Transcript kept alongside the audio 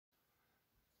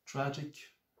tragic,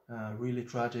 really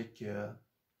tragic.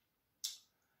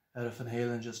 Eddie Van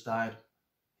Halen just died.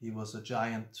 He was a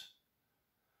giant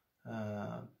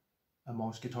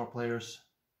amongst guitar players,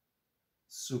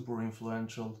 super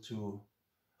influential to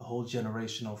a whole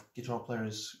generation of guitar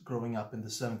players growing up in the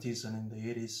 70s and in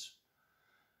the 80s.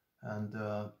 And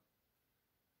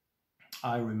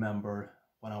I remember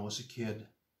when I was a kid,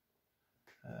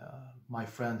 my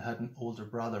friend had an older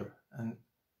brother, and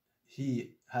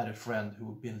he had a friend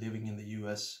who had been living in the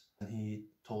US, and he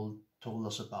told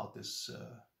us about this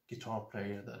guitar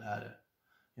player that had a,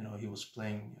 you know, he was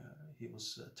playing, he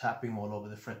was tapping all over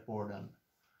the fretboard, and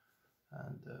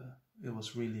it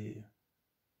was really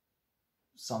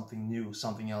something new,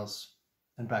 something else.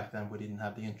 And back then we didn't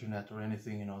have the internet or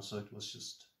anything, you know, so it was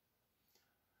just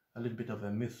a little bit of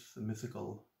a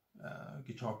mythical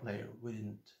guitar player. We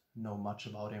didn't know much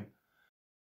about him.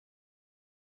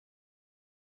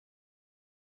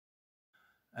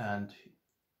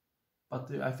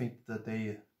 But I think that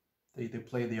they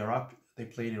played the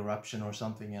Eruption or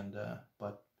something, and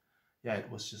but yeah,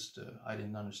 it was just I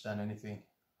didn't understand anything.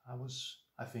 I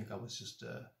think I was just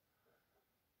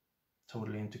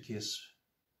totally into Kiss,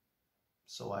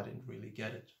 so I didn't really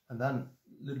get it. And then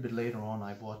a little bit later on,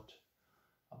 I bought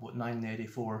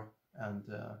 1984, and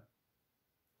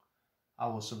I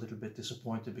was a little bit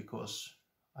disappointed because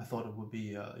I thought it would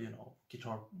be a, you know,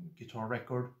 guitar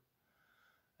record,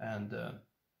 and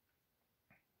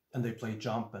they played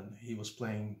Jump, and he was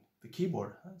playing the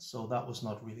keyboard, so that was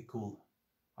not really cool,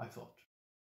 I thought.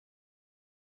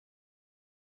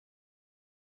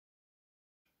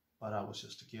 But I was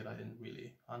just a kid, I didn't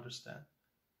really understand.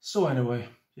 So anyway,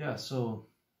 yeah, it's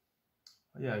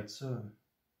a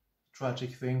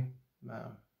tragic thing.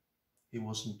 He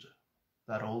wasn't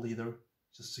that old either,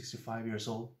 just 65 years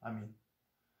old. I mean,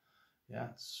 yeah,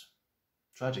 it's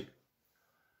tragic.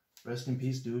 Rest in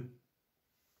peace, dude.